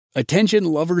Attention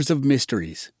lovers of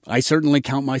mysteries. I certainly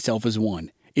count myself as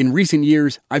one. In recent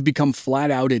years, I've become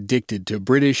flat out addicted to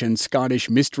British and Scottish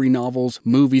mystery novels,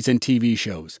 movies, and TV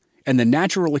shows. And the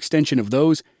natural extension of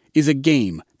those is a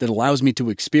game that allows me to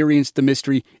experience the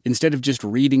mystery instead of just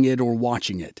reading it or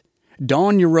watching it.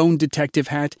 Don your own detective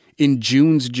hat in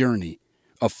June's Journey,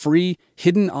 a free,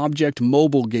 hidden object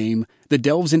mobile game that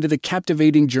delves into the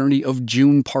captivating journey of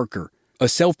June Parker, a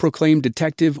self-proclaimed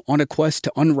detective on a quest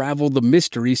to unravel the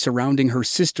mystery surrounding her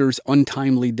sister's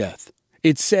untimely death.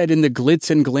 It's set in the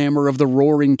glitz and glamour of the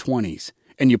Roaring '20s,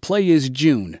 and you play as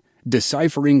June,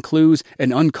 deciphering clues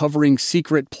and uncovering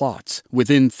secret plots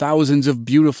within thousands of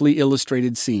beautifully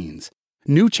illustrated scenes.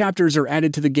 New chapters are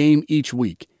added to the game each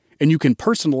week, and you can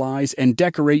personalize and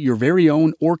decorate your very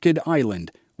own Orchid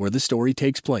Island, where the story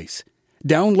takes place.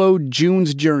 Download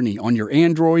June's Journey on your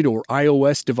Android or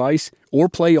iOS device, or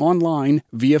play online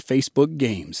via Facebook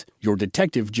Games. Your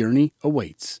detective journey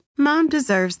awaits. Mom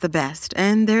deserves the best,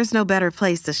 and there's no better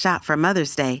place to shop for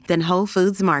Mother's Day than Whole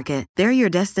Foods Market. They're your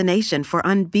destination for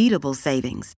unbeatable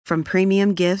savings, from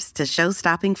premium gifts to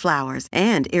show-stopping flowers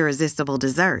and irresistible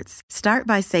desserts. Start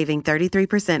by saving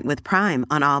 33% with Prime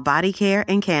on all body care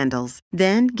and candles.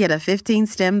 Then get a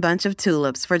 15-stem bunch of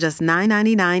tulips for just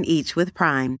 $9.99 each with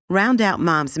Prime. Round out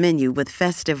Mom's menu with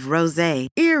festive rosé,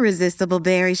 irresistible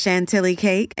berry chantilly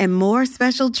cake, and more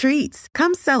special treats.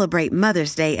 Come celebrate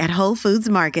Mother's Day at Whole Foods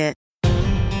Market.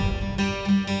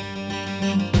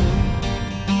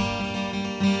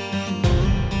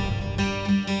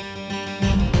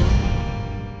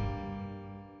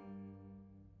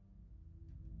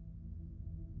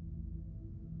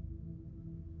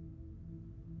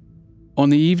 On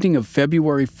the evening of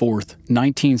February 4th,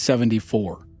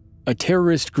 1974, a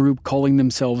terrorist group calling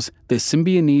themselves the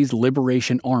Symbionese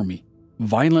Liberation Army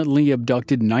violently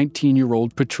abducted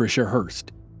 19-year-old Patricia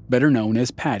Hearst, better known as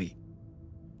Patty.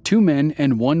 2 men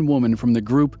and 1 woman from the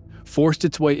group forced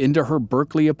its way into her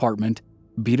Berkeley apartment,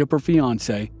 beat up her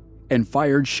fiancé, and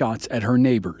fired shots at her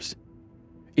neighbors.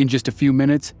 In just a few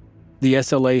minutes, the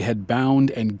SLA had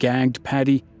bound and gagged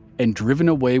Patty and driven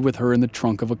away with her in the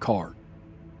trunk of a car.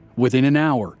 Within an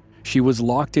hour, she was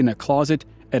locked in a closet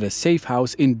at a safe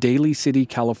house in Daly City,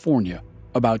 California,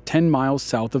 about 10 miles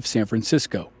south of San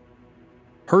Francisco.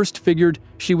 Hearst figured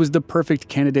she was the perfect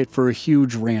candidate for a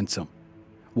huge ransom.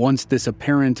 Once this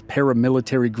apparent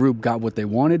paramilitary group got what they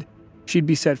wanted, she'd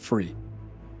be set free.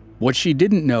 What she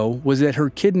didn't know was that her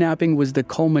kidnapping was the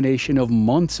culmination of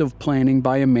months of planning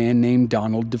by a man named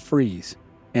Donald DeFries,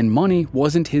 and money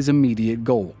wasn't his immediate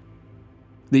goal.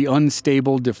 The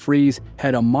unstable DeFries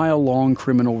had a mile-long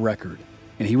criminal record,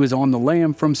 and he was on the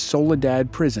lam from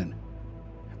Soledad Prison.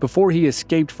 Before he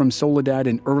escaped from Soledad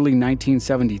in early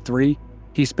 1973,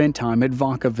 he spent time at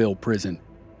Vacaville Prison,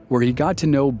 where he got to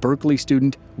know Berkeley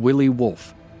student Willie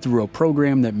Wolfe through a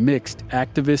program that mixed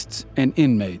activists and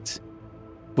inmates.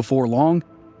 Before long,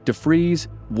 DeFries,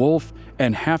 Wolfe,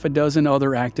 and half a dozen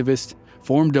other activists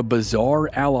formed a bizarre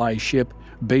allyship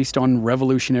based on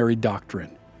revolutionary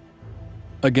doctrine.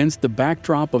 Against the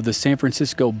backdrop of the San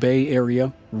Francisco Bay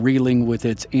Area, reeling with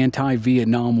its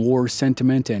anti-Vietnam War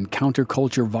sentiment and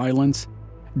counterculture violence,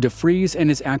 DeFries and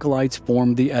his acolytes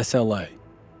formed the SLA.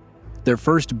 Their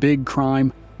first big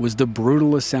crime was the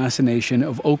brutal assassination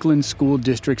of Oakland School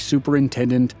District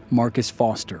Superintendent Marcus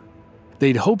Foster.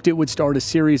 They'd hoped it would start a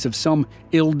series of some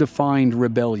ill-defined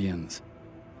rebellions.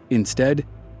 Instead,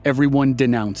 everyone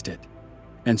denounced it.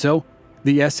 And so,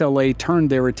 the SLA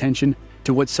turned their attention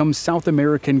to what some South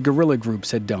American guerrilla groups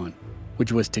had done,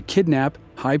 which was to kidnap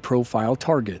high-profile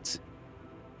targets.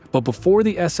 But before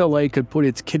the SLA could put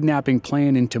its kidnapping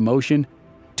plan into motion,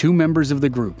 2 members of the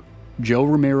group, Joe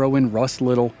Romero and Russ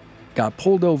Little, got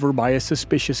pulled over by a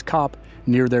suspicious cop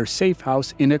near their safe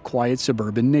house in a quiet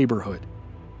suburban neighborhood.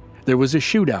 There was a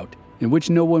shootout in which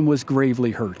no one was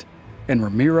gravely hurt, and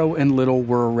Romero and Little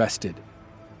were arrested.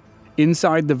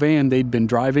 Inside the van they'd been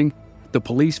driving, the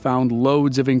police found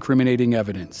loads of incriminating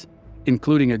evidence,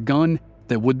 including a gun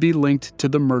that would be linked to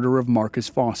the murder of Marcus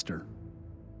Foster.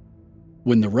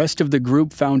 When the rest of the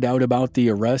group found out about the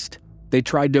arrest, they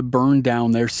tried to burn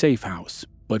down their safe house,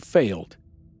 but failed.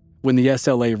 When the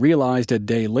SLA realized a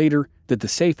day later that the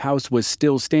safe house was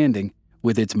still standing,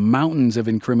 with its mountains of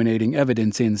incriminating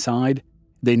evidence inside,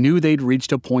 they knew they'd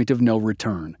reached a point of no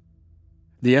return.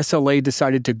 The SLA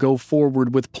decided to go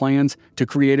forward with plans to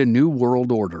create a new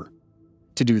world order.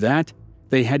 To do that,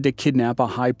 they had to kidnap a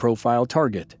high-profile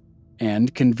target,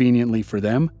 and, conveniently for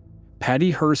them,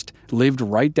 Patty Hearst lived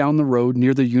right down the road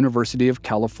near the University of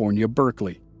California,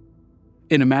 Berkeley.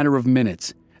 In a matter of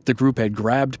minutes, the group had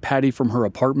grabbed Patty from her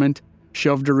apartment,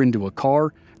 shoved her into a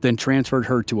car, then transferred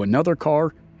her to another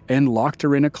car, and locked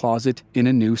her in a closet in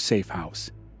a new safe house.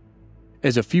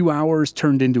 As a few hours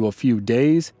turned into a few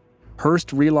days,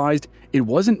 Hearst realized it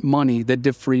wasn't money that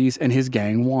DeFries and his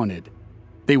gang wanted.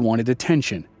 They wanted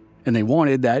attention, and they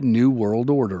wanted that new world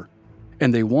order,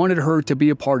 and they wanted her to be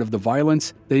a part of the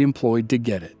violence they employed to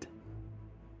get it.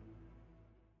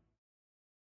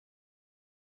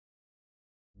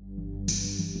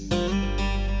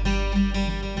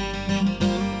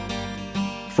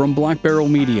 From Black Barrel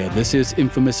Media, this is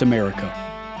Infamous America.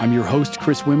 I'm your host,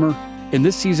 Chris Wimmer, and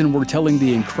this season we're telling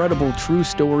the incredible true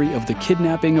story of the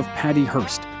kidnapping of Patty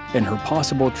Hearst and her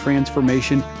possible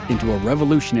transformation into a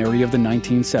revolutionary of the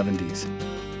 1970s.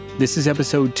 This is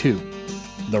Episode 2,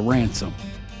 The Ransom.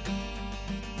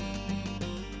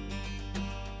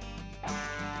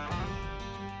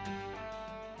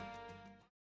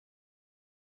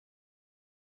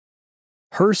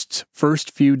 Hearst's first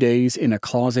few days in a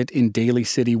closet in Daly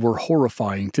City were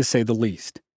horrifying, to say the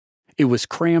least. It was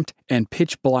cramped and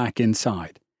pitch black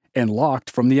inside, and locked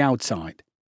from the outside.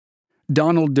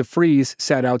 Donald DeFries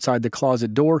sat outside the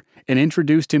closet door and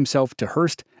introduced himself to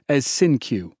Hearst as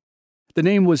Sin-Q. The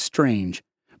name was strange,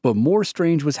 but more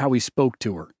strange was how he spoke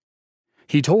to her.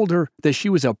 He told her that she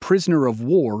was a prisoner of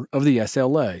war of the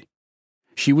SLA.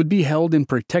 She would be held in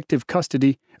protective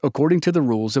custody according to the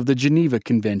rules of the Geneva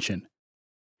Convention.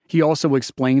 He also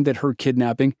explained that her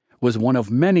kidnapping was one of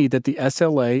many that the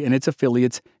SLA and its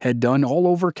affiliates had done all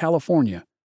over California.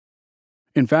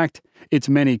 In fact, its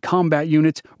many combat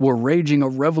units were raging a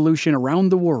revolution around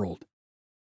the world.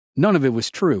 None of it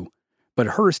was true, but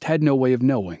Hearst had no way of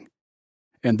knowing.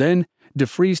 And then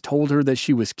DeFries told her that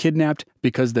she was kidnapped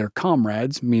because their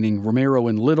comrades, meaning Romero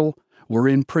and Little, were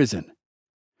in prison.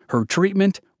 Her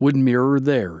treatment would mirror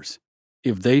theirs.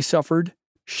 If they suffered,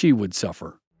 she would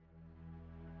suffer.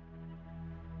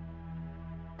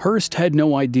 Hearst had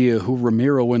no idea who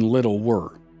Romero and Little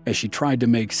were, as she tried to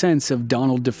make sense of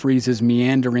Donald DeFries'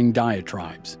 meandering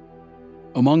diatribes.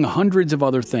 Among hundreds of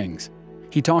other things,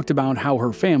 he talked about how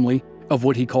her family, of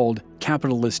what he called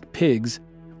capitalist pigs,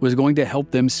 was going to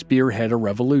help them spearhead a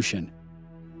revolution.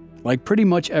 Like pretty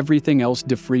much everything else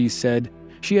DeFries said,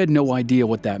 she had no idea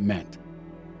what that meant.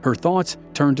 Her thoughts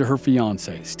turned to her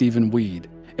fiancé, Stephen Weed,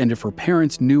 and if her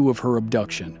parents knew of her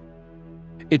abduction.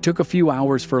 It took a few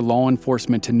hours for law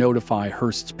enforcement to notify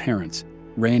Hearst's parents,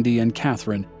 Randy and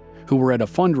Catherine, who were at a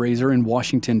fundraiser in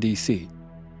Washington, D.C.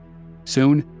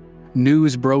 Soon,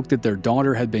 news broke that their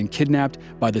daughter had been kidnapped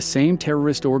by the same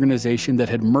terrorist organization that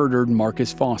had murdered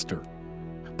Marcus Foster.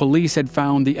 Police had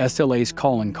found the SLA's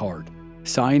calling card,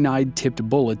 cyanide-tipped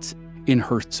bullets, in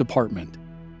Hearst's apartment.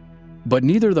 But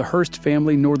neither the Hearst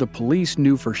family nor the police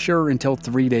knew for sure until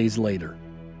 3 days later.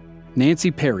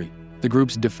 Nancy Perry, the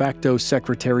group's de facto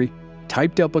secretary,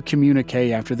 typed up a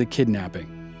communique after the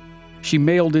kidnapping. She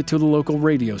mailed it to the local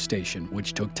radio station,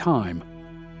 which took time.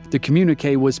 The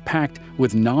communique was packed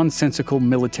with nonsensical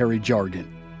military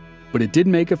jargon, but it did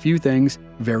make a few things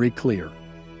very clear.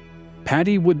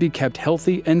 Patty would be kept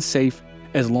healthy and safe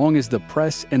as long as the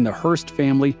press and the Hearst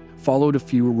family followed a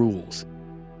few rules.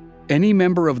 Any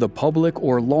member of the public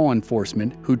or law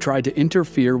enforcement who tried to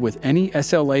interfere with any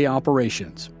SLA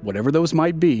operations, whatever those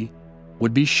might be,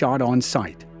 would be shot on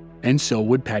sight, and so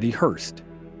would Patty Hearst.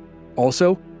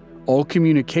 Also, all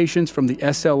communications from the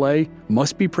SLA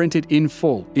must be printed in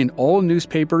full in all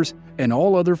newspapers and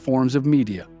all other forms of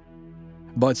media.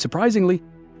 But surprisingly,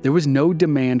 there was no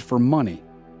demand for money.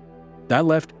 That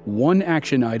left one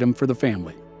action item for the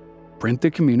family: print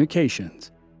the communications.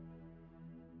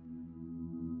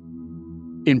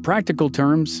 In practical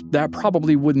terms, that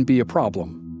probably wouldn't be a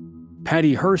problem.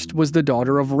 Patty Hearst was the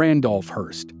daughter of Randolph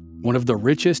Hearst, one of the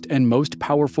richest and most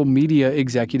powerful media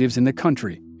executives in the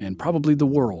country, and probably the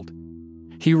world.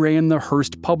 He ran the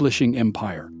Hearst publishing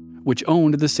empire, which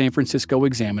owned the San Francisco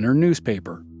Examiner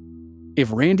newspaper.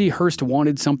 If Randy Hearst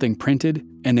wanted something printed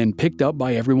and then picked up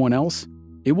by everyone else,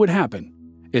 it would happen,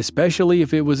 especially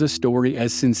if it was a story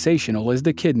as sensational as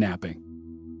the kidnapping.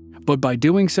 But by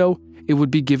doing so, it would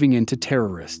be giving in to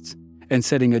terrorists and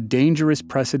setting a dangerous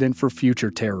precedent for future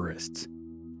terrorists.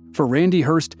 For Randy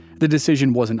Hearst, the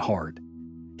decision wasn't hard.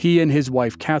 He and his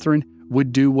wife Catherine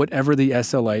would do whatever the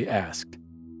SLA asked.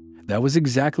 That was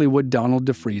exactly what Donald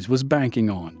DeFries was banking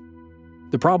on.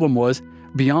 The problem was,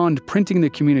 beyond printing the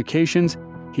communications,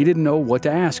 he didn't know what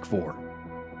to ask for.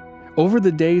 Over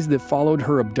the days that followed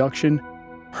her abduction,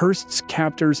 Hearst's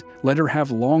captors let her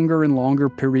have longer and longer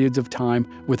periods of time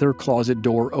with her closet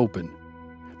door open.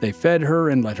 They fed her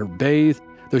and let her bathe,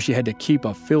 though she had to keep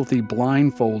a filthy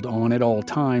blindfold on at all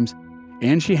times,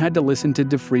 and she had to listen to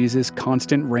DeFries'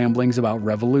 constant ramblings about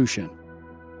revolution.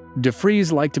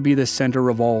 DeFries liked to be the center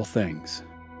of all things.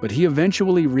 but he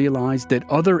eventually realized that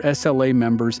other SLA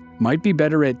members might be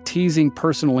better at teasing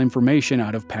personal information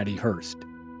out of Patty Hearst.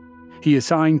 He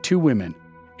assigned 2 women,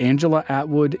 Angela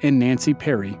Atwood and Nancy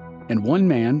Perry, and 1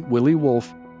 man, Willie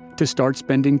Wolfe, to start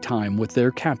spending time with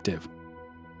their captive.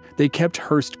 They kept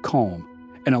Hearst calm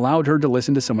and allowed her to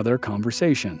listen to some of their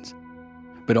conversations.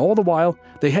 But all the while,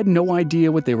 they had no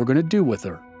idea what they were going to do with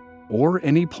her, or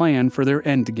any plan for their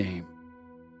endgame.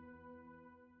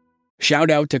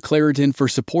 Shout out to Claritin for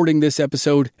supporting this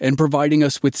episode and providing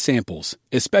us with samples,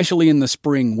 especially in the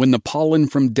spring when the pollen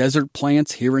from desert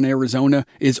plants here in Arizona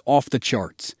is off the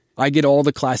charts. I get all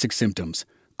the classic symptoms: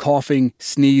 coughing,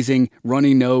 sneezing,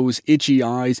 runny nose, itchy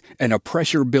eyes, and a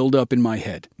pressure buildup in my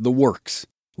head. The works.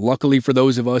 Luckily for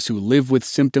those of us who live with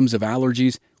symptoms of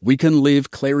allergies, we can live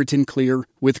Claritin Clear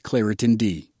with Claritin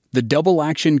D. The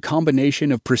double-action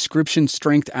combination of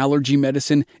prescription-strength allergy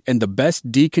medicine and the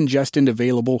best decongestant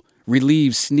available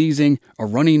relieves sneezing, a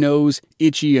runny nose,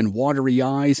 itchy and watery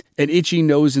eyes, an itchy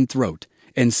nose and throat,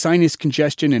 and sinus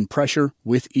congestion and pressure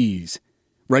with ease.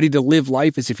 Ready to live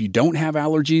life as if you don't have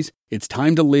allergies? It's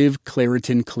time to live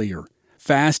Claritin Clear.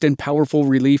 Fast and powerful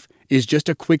relief is just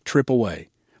a quick trip away.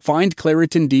 Find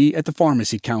Claritin D at the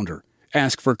pharmacy counter.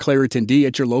 Ask for Claritin D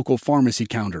at your local pharmacy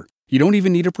counter. You don't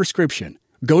even need a prescription.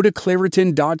 Go to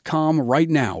Claritin.com right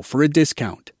now for a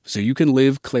discount so you can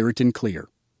live Claritin Clear.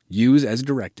 Use as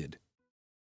directed.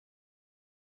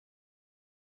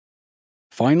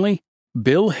 Finally,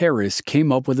 Bill Harris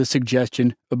came up with a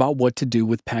suggestion about what to do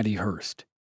with Patty Hearst.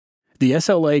 The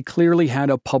SLA clearly had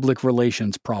a public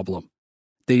relations problem.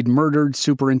 They'd murdered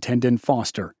Superintendent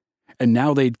Foster, and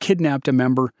now they'd kidnapped a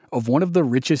member of one of the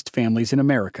richest families in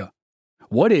America.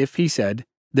 What if, he said,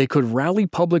 they could rally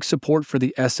public support for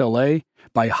the SLA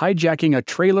by hijacking a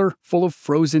trailer full of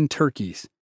frozen turkeys?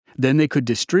 Then they could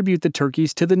distribute the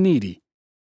turkeys to the needy.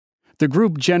 The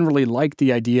group generally liked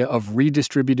the idea of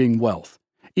redistributing wealth,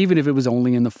 even if it was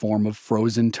only in the form of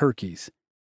frozen turkeys.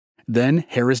 Then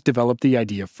Harris developed the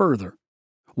idea further.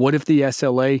 What if the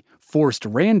SLA forced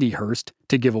Randy Hearst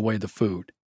to give away the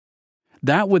food?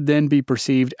 That would then be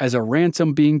perceived as a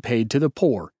ransom being paid to the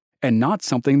poor, and not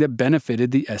something that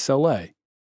benefited the SLA.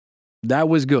 That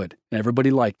was good, and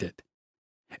everybody liked it.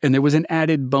 And there was an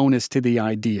added bonus to the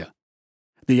idea.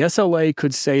 The SLA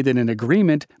could say that an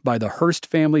agreement by the Hearst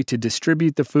family to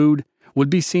distribute the food would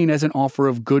be seen as an offer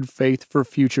of good faith for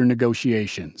future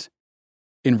negotiations.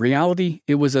 In reality,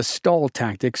 it was a stall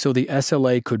tactic so the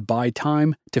SLA could buy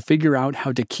time to figure out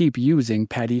how to keep using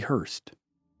Patty Hearst.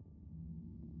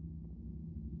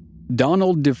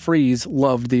 Donald DeFries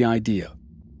loved the idea.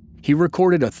 He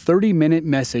recorded a 30-minute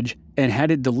message and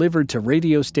had it delivered to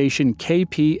radio station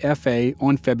KPFA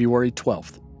on February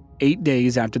 12th, 8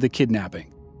 days after the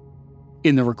kidnapping.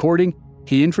 In the recording,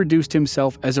 he introduced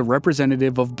himself as a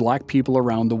representative of black people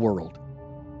around the world.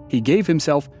 He gave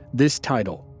himself this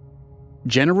title: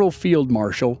 General Field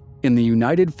Marshal in the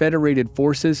United Federated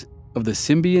Forces of the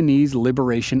Symbionese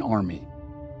Liberation Army.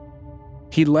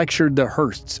 He lectured the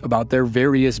Hearsts about their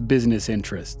various business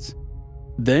interests.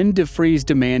 Then DeFries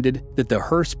demanded that the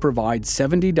Hearsts provide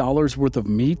 $70 worth of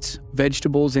meats,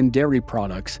 vegetables, and dairy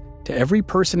products to every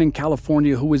person in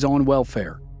California who was on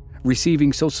welfare,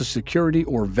 receiving Social Security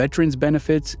or veterans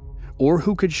benefits, or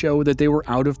who could show that they were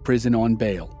out of prison on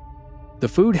bail. The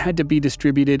food had to be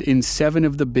distributed in 7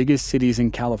 of the biggest cities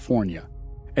in California,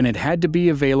 and it had to be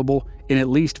available in at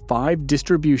least 5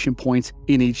 distribution points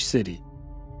in each city.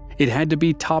 It had to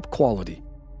be top quality.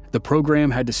 The program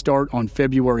had to start on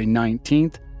February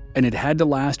 19th, and it had to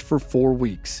last for 4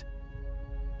 weeks.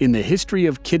 In the history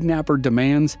of kidnapper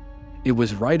demands, it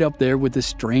was right up there with the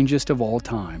strangest of all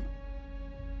time.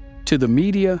 To the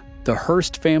media, the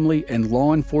Hearst family, and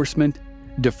law enforcement,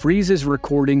 DeFries'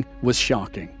 recording was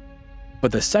shocking.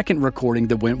 But the second recording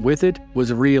that went with it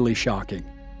was really shocking.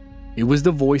 It was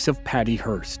the voice of Patty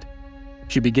Hearst.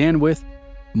 She began with,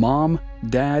 "Mom,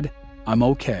 Dad, I'm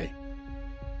okay."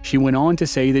 She went on to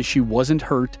say that she wasn't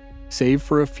hurt, save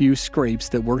for a few scrapes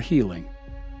that were healing.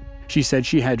 She said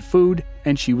she had food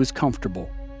and she was comfortable.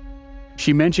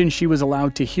 She mentioned she was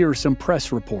allowed to hear some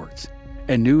press reports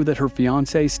and knew that her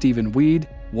fiancé, Stephen Weed,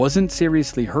 wasn't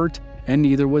seriously hurt and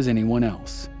neither was anyone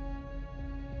else.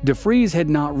 DeFries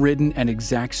had not written an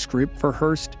exact script for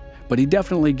Hearst, but he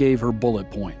definitely gave her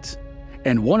bullet points.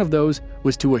 And one of those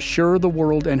was to assure the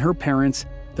world and her parents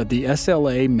that the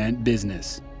SLA meant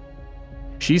business.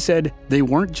 She said they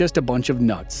weren't just a bunch of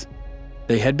nuts.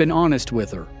 They had been honest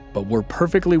with her, but were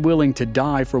perfectly willing to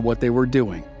die for what they were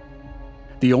doing.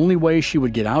 The only way she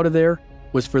would get out of there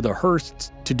was for the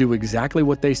Hearsts to do exactly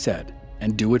what they said,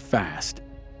 and do it fast.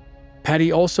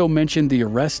 Patty also mentioned the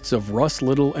arrests of Russ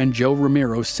Little and Joe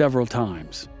Ramiro several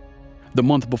times. The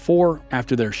month before,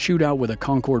 after their shootout with a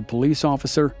Concord police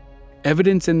officer,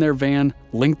 evidence in their van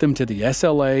linked them to the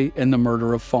SLA and the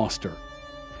murder of Foster.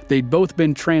 They'd both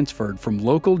been transferred from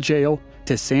local jail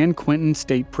to San Quentin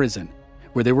State Prison,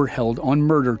 where they were held on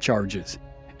murder charges,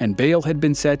 and bail had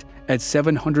been set at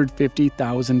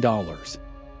 $750,000.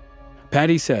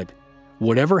 Patty said,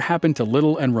 whatever happened to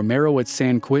Little and Romero at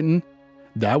San Quentin,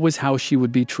 that was how she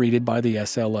would be treated by the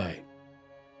SLA.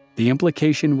 The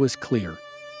implication was clear.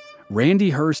 Randy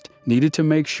Hearst needed to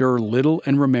make sure Little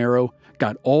and Romero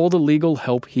got all the legal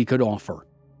help he could offer.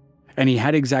 And he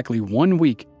had exactly 1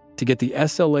 week to get the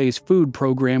SLA's food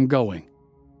program going,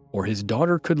 or his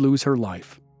daughter could lose her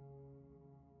life.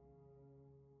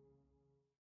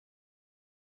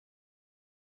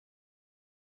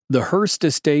 The Hearst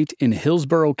estate in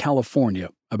Hillsborough,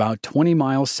 California, about 20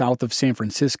 miles south of San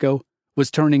Francisco,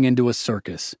 was turning into a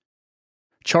circus.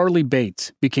 Charlie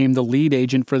Bates became the lead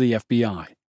agent for the FBI.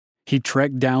 He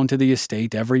trekked down to the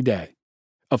estate every day.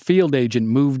 A field agent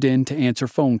moved in to answer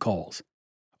phone calls.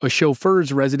 A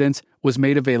chauffeur's residence was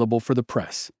made available for the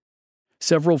press.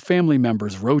 Several family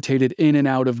members rotated in and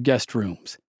out of guest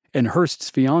rooms, and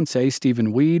Hearst's fiancée,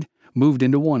 Stephen Weed, moved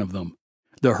into one of them.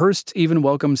 The Hearsts even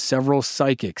welcomed several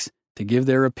psychics to give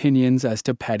their opinions as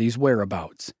to Patty's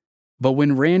whereabouts. But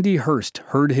when Randy Hearst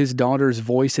heard his daughter's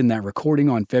voice in that recording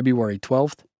on February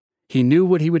 12th, he knew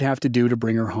what he would have to do to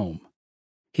bring her home.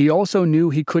 He also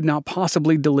knew he could not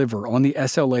possibly deliver on the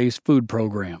SLA's food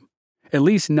program, at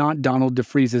least not Donald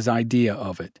DeFreeze's idea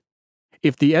of it.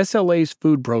 If the SLA's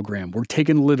food program were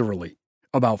taken literally,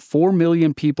 about 4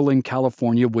 million people in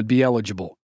California would be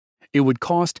eligible. It would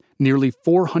cost nearly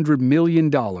 $400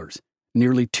 million,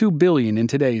 nearly $2 billion in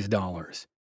today's dollars.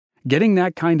 Getting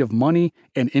that kind of money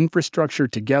and infrastructure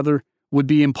together would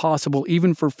be impossible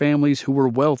even for families who were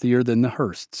wealthier than the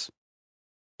Hearsts.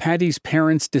 Patty's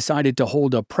parents decided to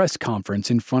hold a press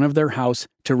conference in front of their house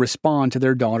to respond to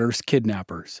their daughter's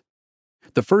kidnappers.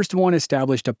 The first one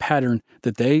established a pattern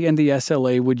that they and the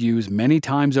SLA would use many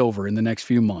times over in the next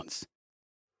few months.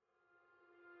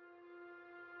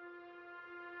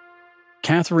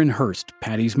 Catherine Hearst,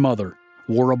 Patty's mother,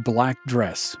 wore a black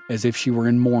dress as if she were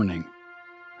in mourning.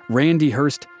 Randy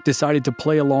Hearst decided to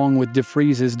play along with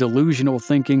DeFreeze's delusional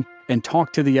thinking and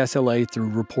talk to the SLA through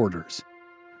reporters.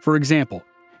 For example,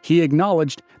 he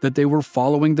acknowledged that they were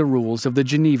following the rules of the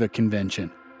Geneva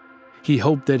Convention. He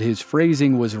hoped that his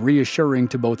phrasing was reassuring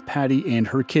to both Patty and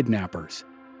her kidnappers.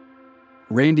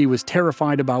 Randy was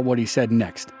terrified about what he said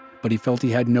next, but he felt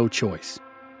he had no choice.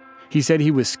 He said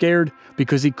he was scared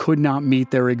because he could not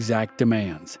meet their exact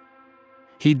demands.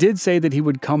 He did say that he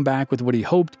would come back with what he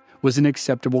hoped was an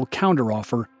acceptable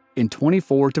counteroffer in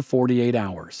 24 to 48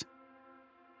 hours.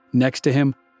 Next to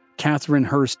him, Catherine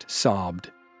Hearst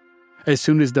sobbed. As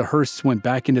soon as the Hearsts went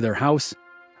back into their house,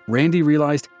 Randy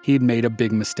realized he had made a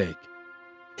big mistake.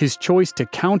 His choice to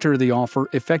counter the offer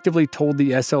effectively told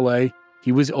the SLA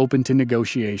he was open to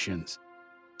negotiations.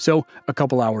 So, a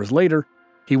couple hours later,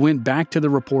 he went back to the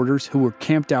reporters who were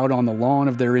camped out on the lawn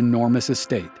of their enormous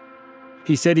estate.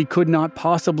 He said he could not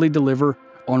possibly deliver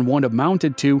on what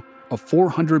amounted to a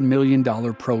 $400 million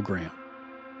program.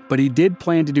 But he did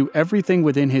plan to do everything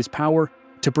within his power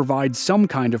to provide some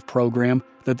kind of program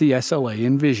that the SLA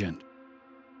envisioned.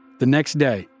 The next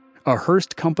day, a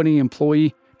Hearst Company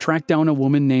employee tracked down a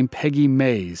woman named Peggy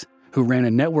Mays, who ran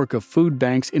a network of food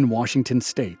banks in Washington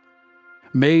state.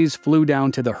 Mays flew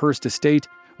down to the Hearst estate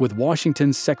with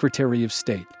Washington's Secretary of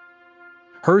State.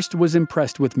 Hearst was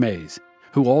impressed with Mays,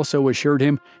 who also assured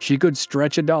him she could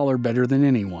stretch a dollar better than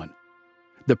anyone.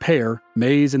 The pair,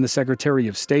 Mays and the Secretary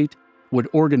of State, would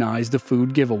organize the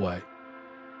food giveaway.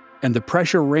 And the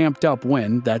pressure ramped up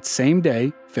when, that same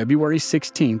day, February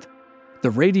 16th,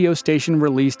 the radio station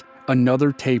released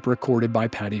another tape recorded by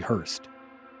Patty Hearst.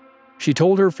 She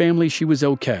told her family she was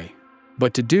okay,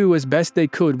 but to do as best they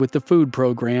could with the food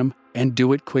program and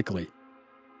do it quickly.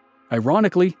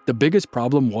 Ironically, the biggest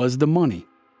problem was the money.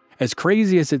 As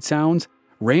crazy as it sounds,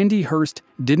 Randy Hearst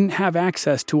didn't have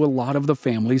access to a lot of the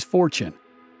family's fortune.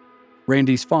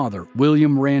 Randy's father,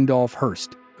 William Randolph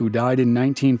Hearst, who died in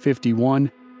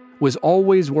 1951, was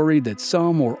always worried that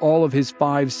some or all of his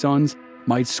 5 sons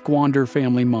might squander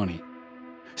family money.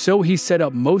 So he set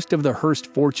up most of the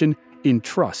Hearst fortune in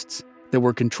trusts that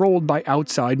were controlled by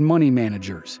outside money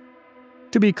managers.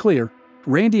 To be clear,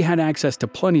 Randy had access to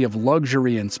plenty of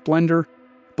luxury and splendor,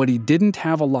 but he didn't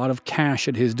have a lot of cash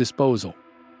at his disposal.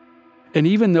 And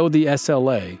even though the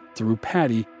SLA, through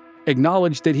Patty,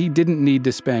 acknowledged that he didn't need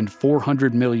to spend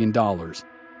 $400 million,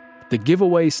 the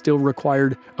giveaway still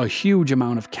required a huge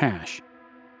amount of cash.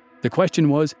 The question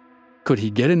was, could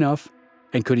he get enough,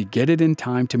 and could he get it in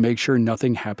time to make sure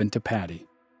nothing happened to Patty?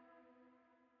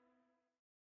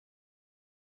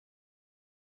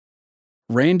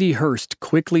 Randy HEARST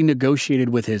quickly negotiated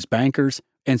with his bankers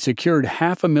and secured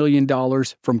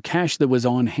 $500,000 from cash that was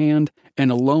on hand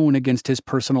and a loan against his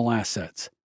personal assets.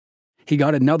 He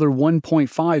got another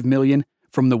 $1.5 million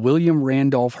from the William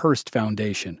Randolph Hearst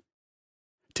Foundation.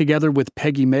 Together with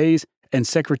Peggy Mays and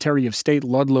Secretary of State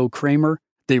Ludlow Kramer,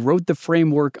 they wrote the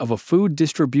framework of a food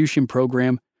distribution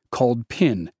program called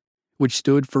PIN, which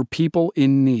stood for People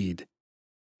in Need.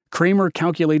 Kramer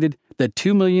calculated that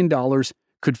 $2 million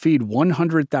could feed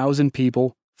 100,000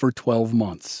 people for 12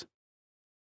 months.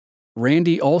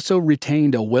 Randy also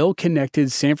retained a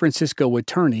well-connected San Francisco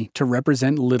attorney to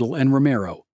represent Little and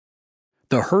Romero.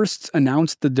 The Hearsts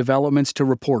announced the developments to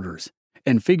reporters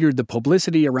and figured the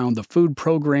publicity around the food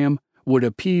program would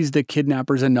appease the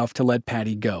kidnappers enough to let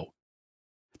Patty go.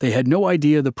 They had no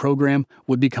idea the program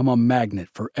would become a magnet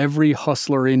for every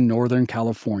hustler in Northern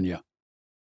California.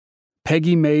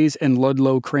 Peggy Mays and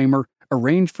Ludlow Kramer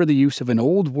arranged for the use of an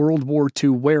old World War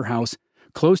II warehouse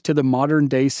close to the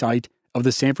modern-day site of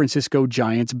the San Francisco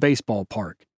Giants baseball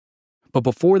park. But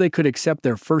before they could accept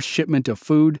their first shipment of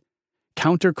food,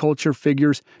 counterculture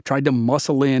figures tried to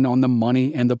muscle in on the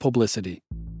money and the publicity.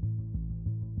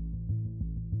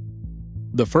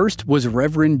 The first was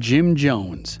Reverend Jim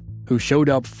Jones, who showed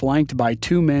up flanked by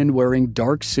two men wearing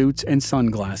dark suits and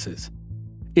sunglasses.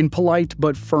 In polite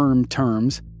but firm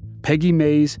terms, Peggy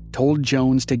Mays told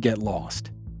Jones to get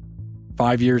lost.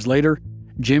 5 years later,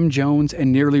 Jim Jones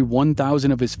and nearly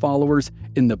 1,000 of his followers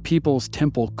in the People's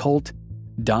Temple cult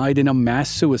died in a mass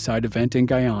suicide event in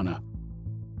Guyana.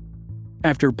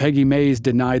 After Peggy Mays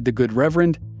denied the Good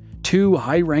Reverend, two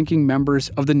high-ranking members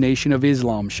of the Nation of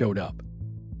Islam showed up.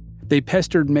 They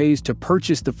pestered Mays to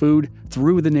purchase the food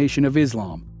through the Nation of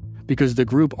Islam, because the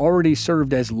group already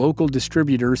served as local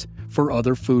distributors for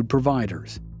other food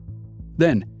providers.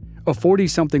 Then, a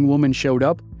 40-something woman showed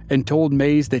up and told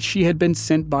Mays that she had been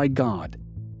sent by God.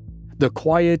 The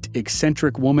quiet,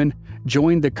 eccentric woman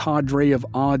joined the cadre of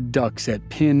odd ducks at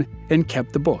PIN and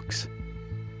kept the books.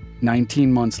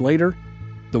 19 months later,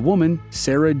 the woman,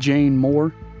 Sarah Jane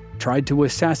Moore, tried to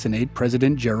assassinate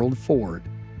President Gerald Ford.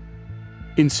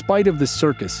 In spite of the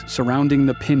circus surrounding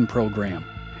the PIN program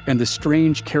and the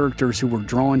strange characters who were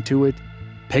drawn to it,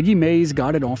 Peggy Mays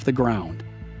got it off the ground.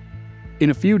 In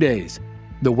a few days,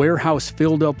 the warehouse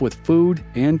filled up with food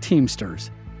and Teamsters.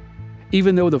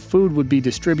 Even though the food would be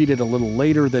distributed a little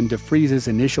later than DeFreeze's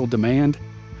initial demand,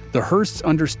 the Hearsts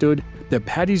understood that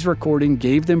Patty's recording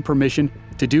gave them permission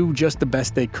to do just the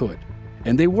best they could,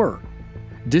 and they were.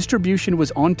 Distribution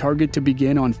was on target to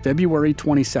begin on February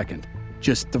 22nd,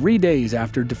 just 3 days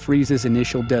after DeFreeze's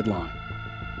initial deadline.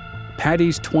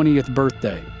 Patty's 20th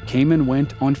birthday came and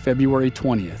went on February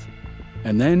 20th,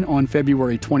 and then on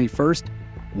February 21st,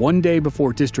 1 day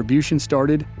before distribution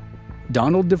started,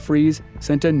 Donald DeFreeze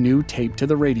sent a new tape to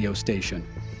the radio station.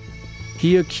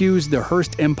 He accused the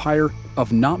Hearst empire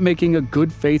of not making a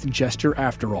good faith gesture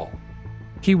after all.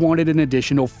 He wanted an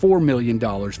additional $4 million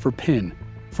for PIN,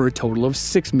 for a total of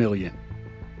 $6 million.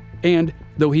 And,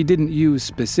 though he didn't use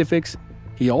specifics,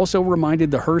 he also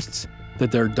reminded the Hearsts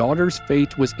that their daughter's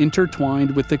fate was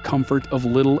intertwined with the comfort of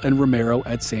Little and Romero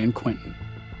at San Quentin.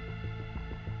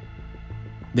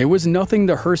 There was nothing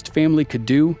the Hearst family could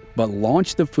do but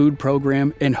launch the food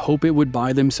program and hope it would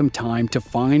buy them some time to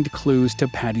find clues to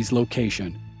Patty's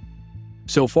location.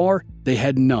 So far, they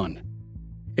had none.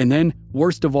 And then,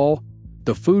 worst of all,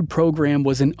 the food program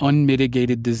was an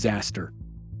unmitigated disaster.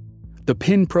 The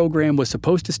PIN program was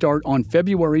supposed to start on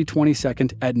February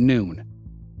 22nd at noon.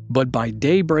 But by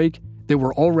daybreak, there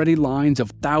were already lines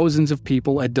of thousands of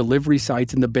people at delivery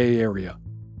sites in the Bay Area.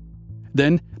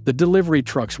 Then, the delivery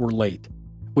trucks were late,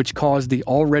 which caused the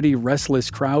already restless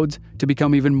crowds to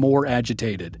become even more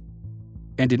agitated.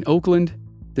 And in Oakland,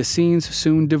 the scenes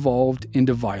soon devolved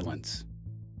into violence.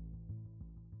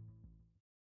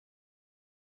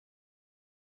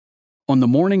 On the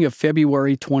morning of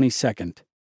February 22nd,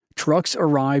 trucks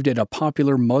arrived at a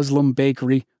popular Muslim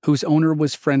bakery whose owner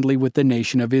was friendly with the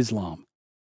Nation of Islam.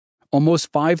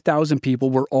 Almost 5,000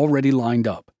 people were already lined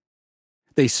up.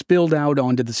 They spilled out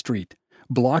onto the street,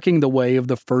 blocking the way of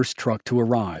the first truck to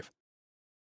arrive.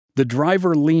 The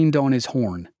driver leaned on his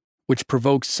horn, which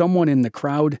provoked someone in the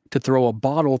crowd to throw a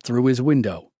bottle through his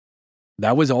window.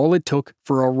 That was all it took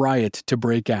for a riot to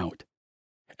break out.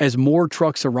 As more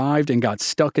trucks arrived and got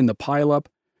stuck in the pileup,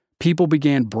 people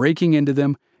began breaking into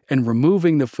them and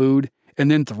removing the food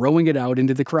and then throwing it out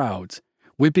into the crowds,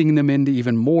 whipping them into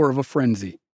even more of a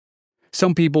frenzy.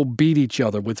 Some people beat each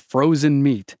other with frozen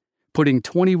meat, putting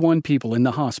 21 people in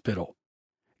the hospital.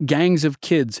 Gangs of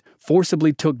kids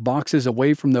forcibly took boxes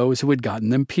away from those who had gotten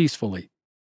them peacefully.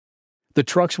 The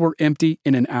trucks were empty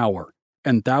in an hour,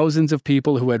 and thousands of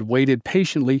people who had waited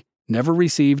patiently never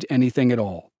received anything at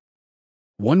all.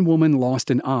 One woman lost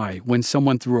an eye when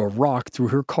someone threw a rock through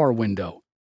her car window.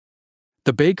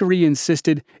 The bakery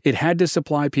insisted it had to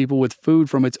supply people with food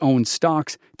from its own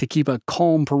stocks to keep a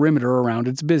calm perimeter around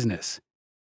its business.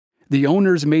 The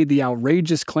owners made the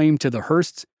outrageous claim to the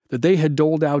Hearsts that they had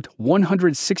doled out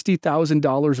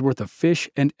 $160,000 worth of fish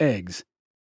and eggs,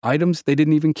 items they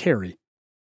didn't even carry.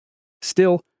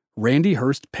 Still, Randy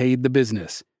Hearst paid the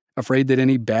business, afraid that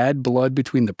any bad blood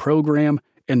between the program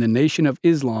and the Nation of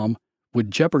Islam would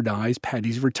jeopardize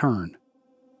Patty's return.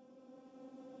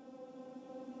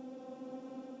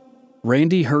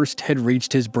 Randy Hearst had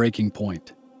reached his breaking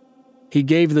point. He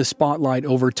gave the spotlight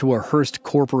over to a Hearst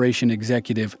Corporation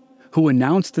executive who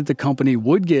announced that the company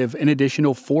would give an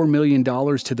additional $4 million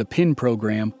to the PIN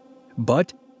program,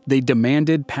 but they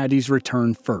demanded Patty's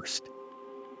return first.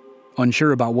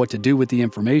 Unsure about what to do with the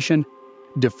information,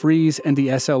 DeFries and the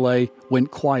SLA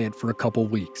went quiet for a couple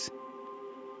weeks.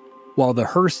 While the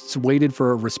Hearsts waited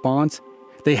for a response,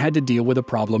 they had to deal with a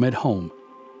problem at home.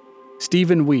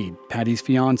 Stephen Weed, Patty's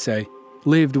fiancé,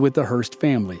 lived with the Hearst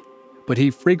family, but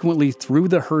he frequently threw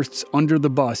the Hearsts under the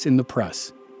bus in the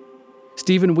press.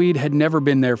 Stephen Weed had never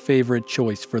been their favorite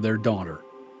choice for their daughter.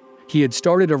 He had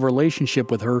started a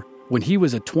relationship with her when he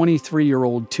was a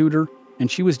 23-year-old tutor and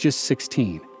she was just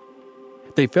 16.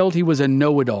 They felt he was a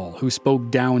know-it-all who spoke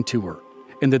down to her,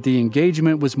 and that the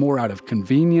engagement was more out of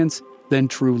convenience than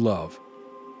true love.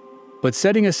 But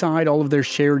setting aside all of their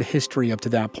shared history up to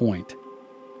that point,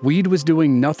 Weed was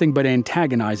doing nothing but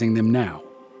antagonizing them now.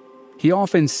 He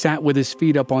often sat with his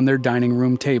feet up on their dining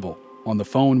room table, on the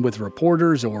phone with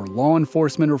reporters or law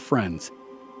enforcement or friends.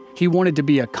 He wanted to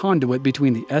be a conduit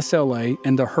between the SLA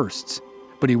and the Hearsts,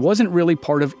 but he wasn't really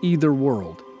part of either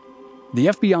world. The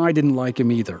FBI didn't like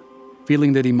him either,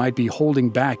 feeling that he might be holding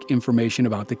back information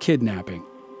about the kidnapping.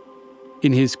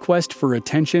 In his quest for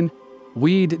attention,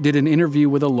 Weed did an interview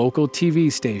with a local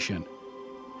TV station.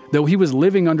 Though he was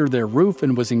living under their roof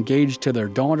and was engaged to their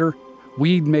daughter,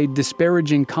 Weed made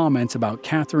disparaging comments about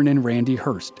Catherine and Randy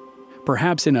Hearst,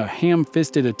 perhaps in a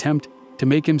ham-fisted attempt to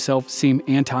make himself seem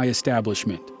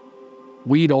anti-establishment.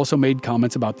 Weed also made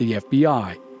comments about the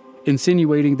FBI,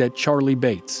 insinuating that Charlie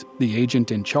Bates, the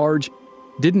agent in charge,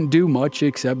 didn't do much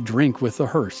except drink with the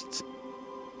Hearsts.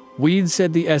 Weed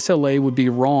said the SLA would be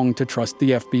wrong to trust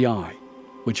the FBI,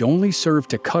 which only served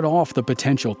to cut off the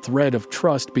potential thread of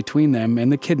trust between them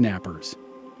and the kidnappers.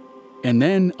 And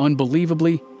then,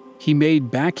 unbelievably, he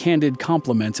made backhanded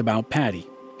compliments about Patty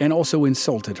and also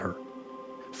insulted her.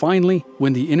 Finally,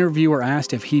 when the interviewer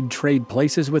asked if he'd trade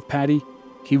places with Patty,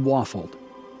 he waffled.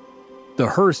 The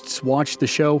Hearsts watched the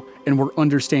show and were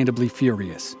understandably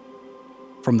furious.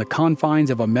 From the confines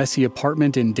of a messy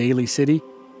apartment in Daly City,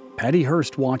 Patty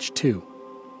Hearst watched too.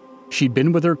 She'd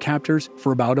been with her captors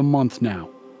for about a month now.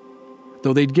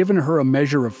 Though they'd given her a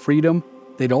measure of freedom,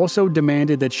 they'd also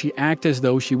demanded that she act as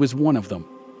though she was one of them.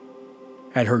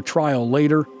 At her trial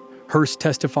later, Hearst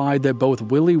testified that both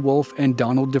Willie Wolfe and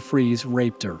Donald DeFries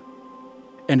raped her.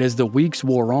 And as the weeks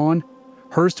wore on,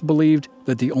 Hearst believed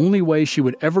that the only way she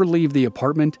would ever leave the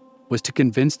apartment was to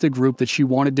convince the group that she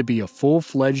wanted to be a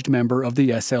full-fledged member of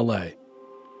the SLA.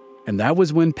 And that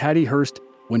was when Patty Hearst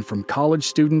went from college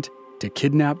student to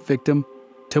kidnap victim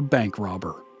to bank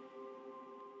robber.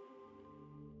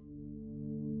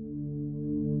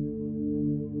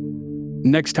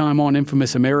 Next time on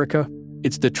Infamous America,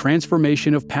 it's the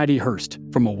transformation of Patty Hearst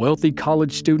from a wealthy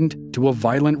college student to a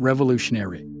violent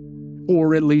revolutionary.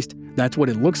 Or at least, that's what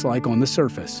it looks like on the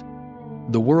surface.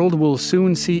 The world will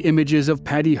soon see images of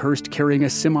Patty Hearst carrying a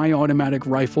semi-automatic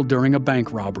rifle during a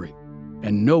bank robbery,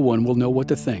 and no one will know what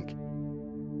to think.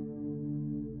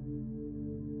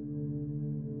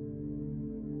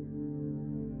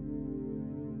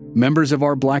 Members of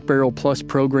our Black Barrel Plus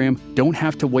program don't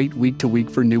have to wait week to week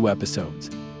for new episodes.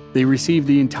 They receive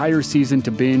the entire season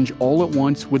to binge all at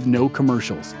once with no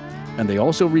commercials, and they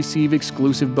also receive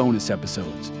exclusive bonus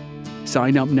episodes.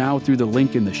 Sign up now through the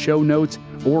link in the show notes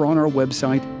or on our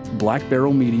website,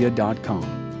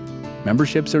 blackbarrelmedia.com.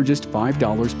 Memberships are just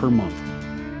 $5 per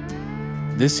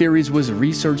month. This series was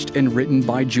researched and written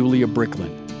by Julia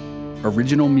Brickland.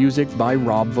 Original music by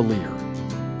Rob Valier.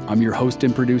 I'm your host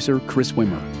and producer, Chris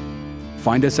Wimmer.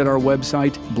 Find us at our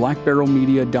website,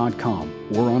 blackbarrelmedia.com,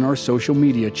 or on our social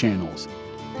media channels.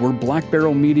 We're Black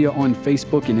Barrel Media on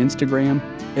Facebook and Instagram,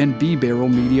 and B Barrel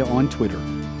Media on Twitter.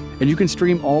 And you can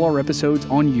stream all our episodes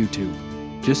on YouTube.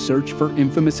 Just search for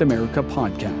Infamous America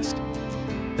Podcast.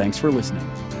 Thanks for listening.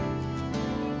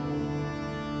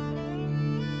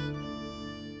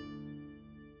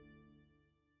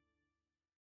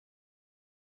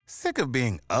 Sick of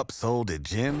being upsold at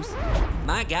gyms?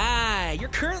 My guy, you're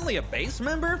currently a base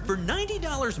member? For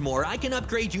 $90 more, I can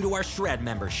upgrade you to our Shred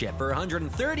membership. For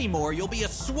 $130 more, you'll be a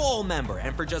Swole member.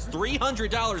 And for just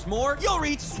 $300 more, you'll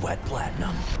reach Sweat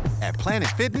Platinum. At Planet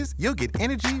Fitness, you'll get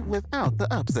energy without the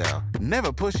upsell.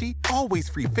 Never pushy, always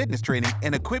free fitness training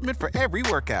and equipment for every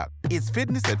workout. It's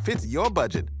fitness that fits your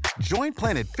budget. Join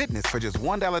Planet Fitness for just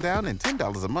 $1 down and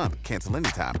 $10 a month. Cancel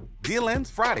anytime. Deal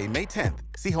ends Friday, May 10th.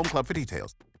 See Home Club for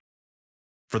details.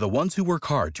 For the ones who work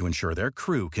hard to ensure their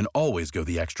crew can always go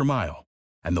the extra mile,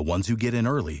 and the ones who get in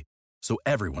early so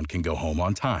everyone can go home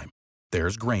on time,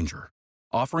 there's Grainger,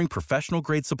 offering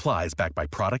professional-grade supplies backed by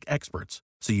product experts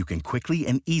so you can quickly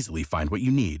and easily find what you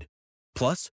need.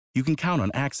 Plus, you can count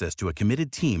on access to a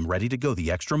committed team ready to go the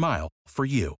extra mile for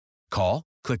you. Call,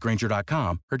 click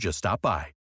Grainger.com, or just stop by.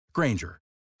 Grainger,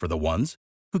 for the ones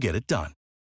who get it done.